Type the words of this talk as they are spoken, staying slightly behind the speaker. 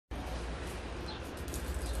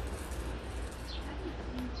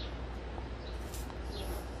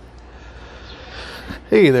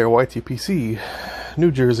Hey there, YTPC.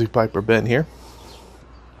 New Jersey Piper Ben here.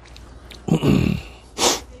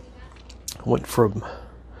 Went from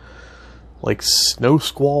like snow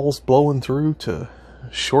squalls blowing through to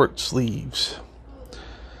short sleeves.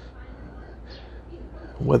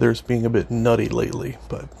 Weather's being a bit nutty lately,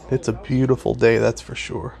 but it's a beautiful day, that's for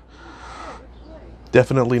sure.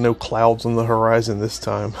 Definitely no clouds on the horizon this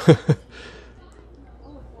time.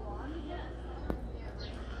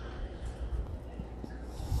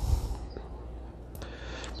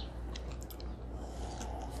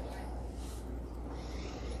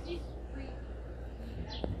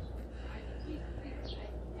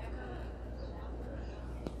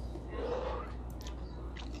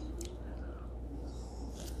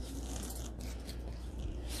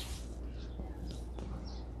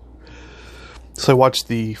 So I watched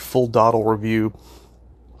the full dottle review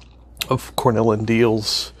of Cornell and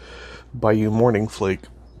Deal's Bayou Morning Flake,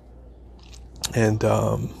 and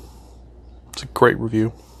it's a great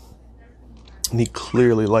review. And he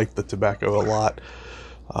clearly liked the tobacco a lot.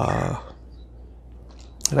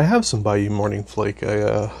 And I have some Bayou Morning Flake.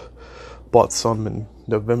 I bought some in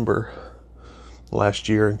November last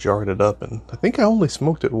year and jarred it up, and I think I only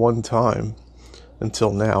smoked it one time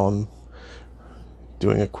until now. I'm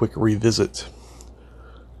doing a quick revisit.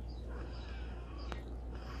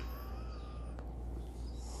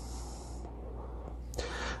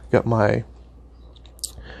 Got my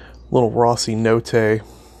little Rossi Notte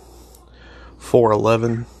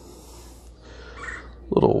 411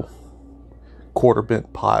 little quarter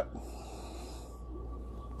bent pot.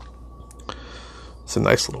 It's a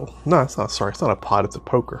nice little, no, it's not, sorry, it's not a pot, it's a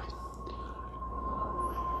poker.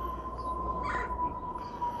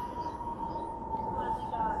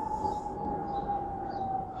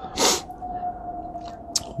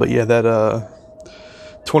 But yeah, that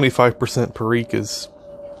 25% Perique is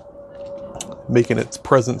making its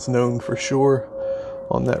presence known for sure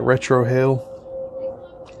on that retro hail.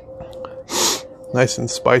 Nice and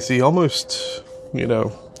spicy, almost, you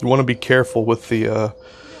know, you want to be careful with the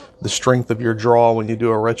strength of your draw when you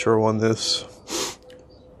do a retro on this,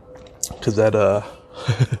 because that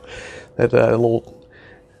that little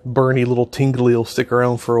burny little tingly will stick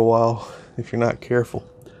around for a while if you're not careful.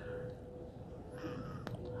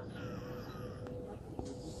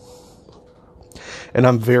 And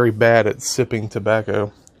I'm very bad at sipping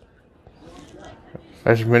tobacco,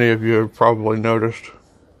 as many of you have probably noticed.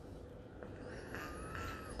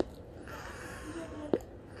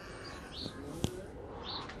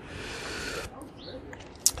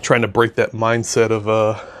 Trying to break that mindset of,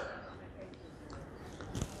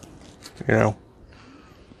 you know,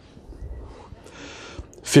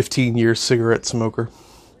 15-year cigarette smoker.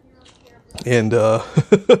 And,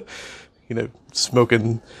 you know,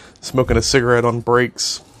 smoking a cigarette on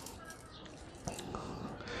breaks.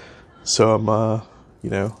 So I'm, you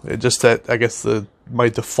know, it just that, I guess my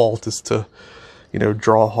default is to, you know,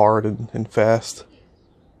 draw hard and fast.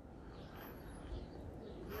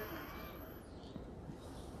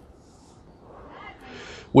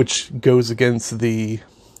 Which goes against the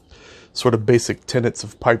sort of basic tenets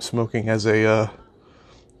of pipe smoking as a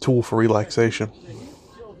tool for relaxation.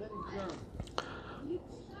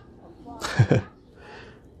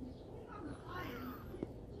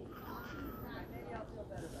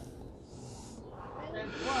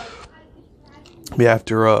 Yeah,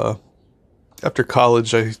 after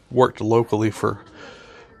college, I worked locally for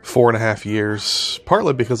 4.5 years,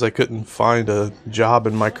 partly because I couldn't find a job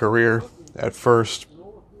in my career at first.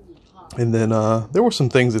 And then there were some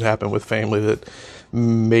things that happened with family that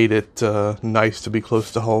made it nice to be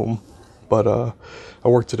close to home. But I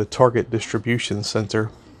worked at a Target distribution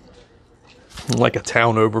center, like a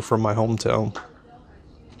town over from my hometown.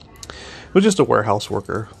 I was just a warehouse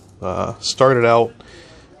worker. Started out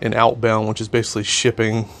in outbound, which is basically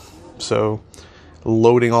shipping, so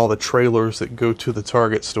loading all the trailers that go to the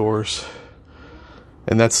Target stores.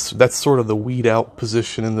 And that's sort of the weed out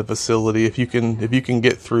position in the facility. If you can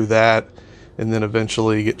get through that and then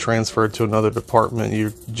eventually get transferred to another department,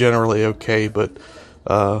 you're generally okay, but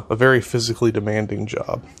a very physically demanding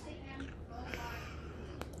job.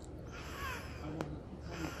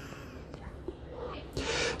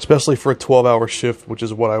 Especially for a 12-hour shift, which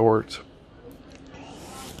is what I worked.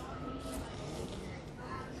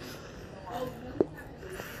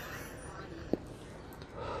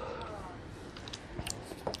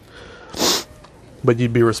 But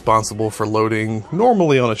you'd be responsible for loading,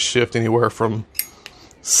 normally on a shift, anywhere from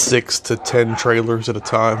 6 to 10 trailers at a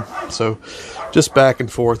time. So just back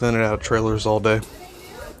and forth, in and out of trailers all day.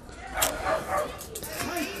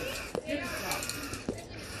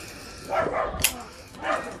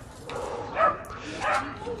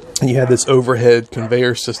 And you had this overhead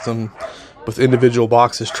conveyor system with individual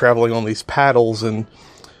boxes traveling on these paddles, and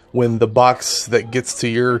when the box that gets to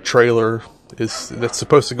your trailer that's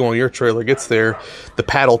supposed to go on your trailer gets there, the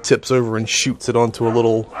paddle tips over and shoots it onto a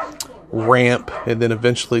little ramp, and then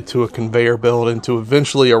eventually to a conveyor belt, and to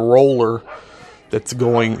eventually a roller that's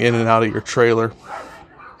going in and out of your trailer.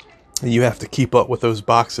 And you have to keep up with those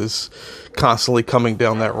boxes constantly coming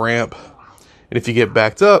down that ramp. And if you get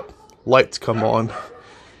backed up, lights come on.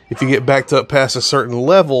 If you get backed up past a certain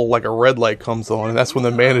level, like a red light comes on, and that's when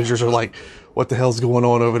the managers are like, what the hell's going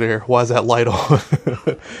on over there? Why is that light on?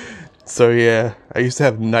 So yeah, I used to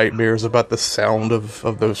have nightmares about the sound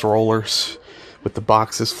of those rollers with the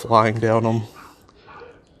boxes flying down them.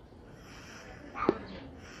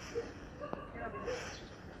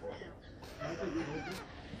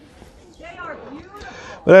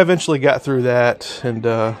 But I eventually got through that and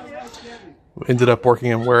ended up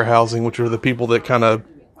working in warehousing, which are the people that kind of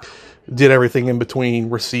did everything in between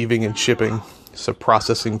receiving and shipping. So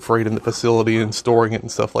processing freight in the facility and storing it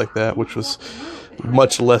and stuff like that, which was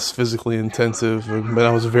much less physically intensive. But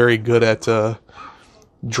I was very good at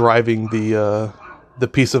driving the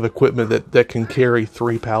piece of equipment that can carry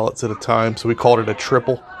 3 pallets at a time. So we called it a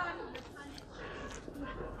triple.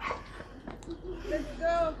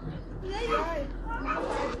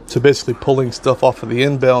 So basically pulling stuff off of the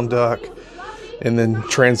inbound dock and then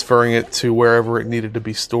transferring it to wherever it needed to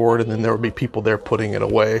be stored, and then there would be people there putting it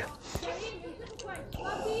away.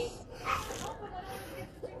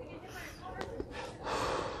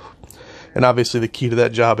 And obviously the key to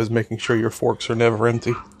that job is making sure your forks are never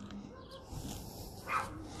empty.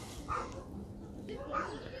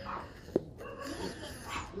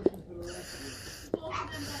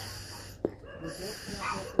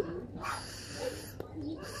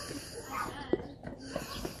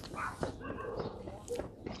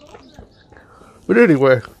 But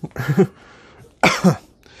anyway, the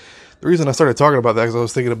reason I started talking about that is I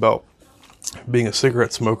was thinking about being a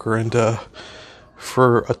cigarette smoker, and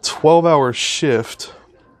for a 12-hour shift,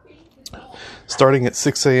 starting at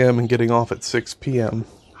 6 a.m. and getting off at 6 p.m.,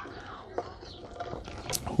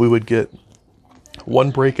 we would get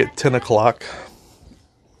one break at 10 o'clock,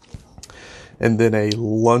 and then a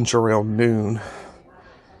lunch around noon,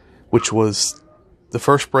 which was, the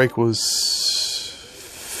first break was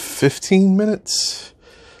 15 minutes,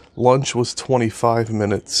 lunch was 25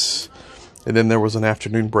 minutes, and then there was an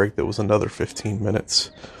afternoon break that was another 15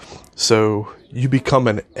 minutes. So you become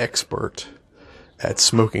an expert at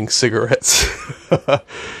smoking cigarettes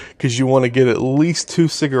because you want to get at least 2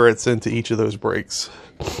 cigarettes into each of those breaks.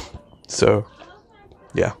 So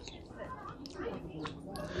yeah,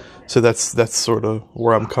 so that's sort of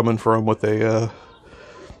where I'm coming from with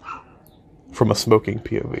from a smoking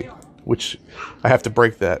POV, which I have to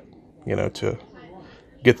break that, you know, to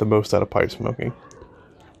get the most out of pipe smoking.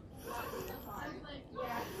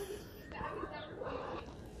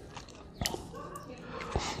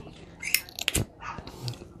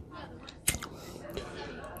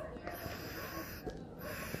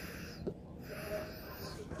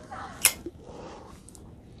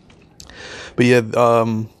 But yeah,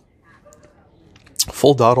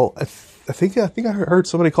 Full Dottle. I think I heard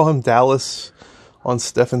somebody call him Dallas on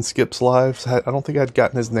Stephen Skip's lives. I don't think I'd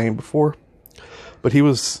gotten his name before, but he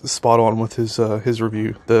was spot on with his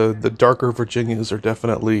review. The darker Virginias are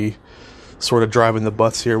definitely sort of driving the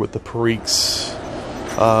bus here with the Periques,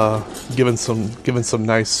 giving some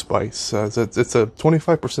nice spice. It's a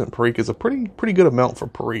 25% Perique is a pretty good amount for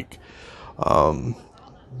Perique.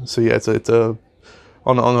 So yeah, it's a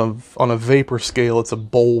on a vapor scale, it's a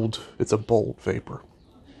bold vapor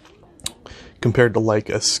compared to like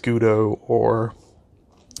a Scudo or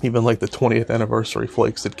even like the 20th anniversary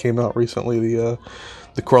flakes that came out recently, the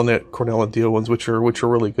Cornell and Deal ones, which are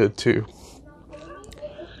really good too.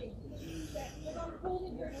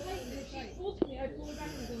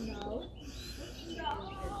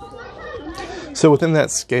 So within that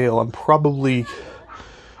scale, I'm probably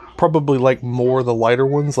like more the lighter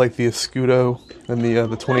ones, like the Escudo and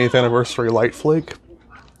the 20th anniversary light flake.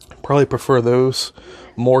 Probably prefer those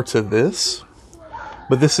more to this,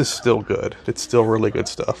 but this is still good. It's still really good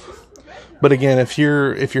stuff. But again, if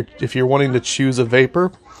you're wanting to choose a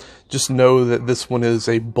vapor, just know that this one is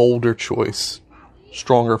a bolder choice,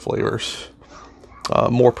 stronger flavors,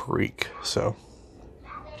 more Perique. So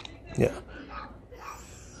yeah.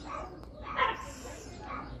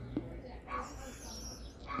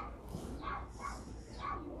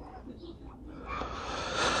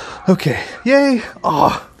 Okay, yay!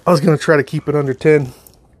 Oh, I was gonna try to keep it under 10,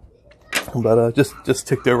 but just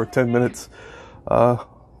ticked over 10 minutes.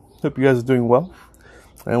 Hope you guys are doing well,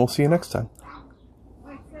 and we'll see you next time.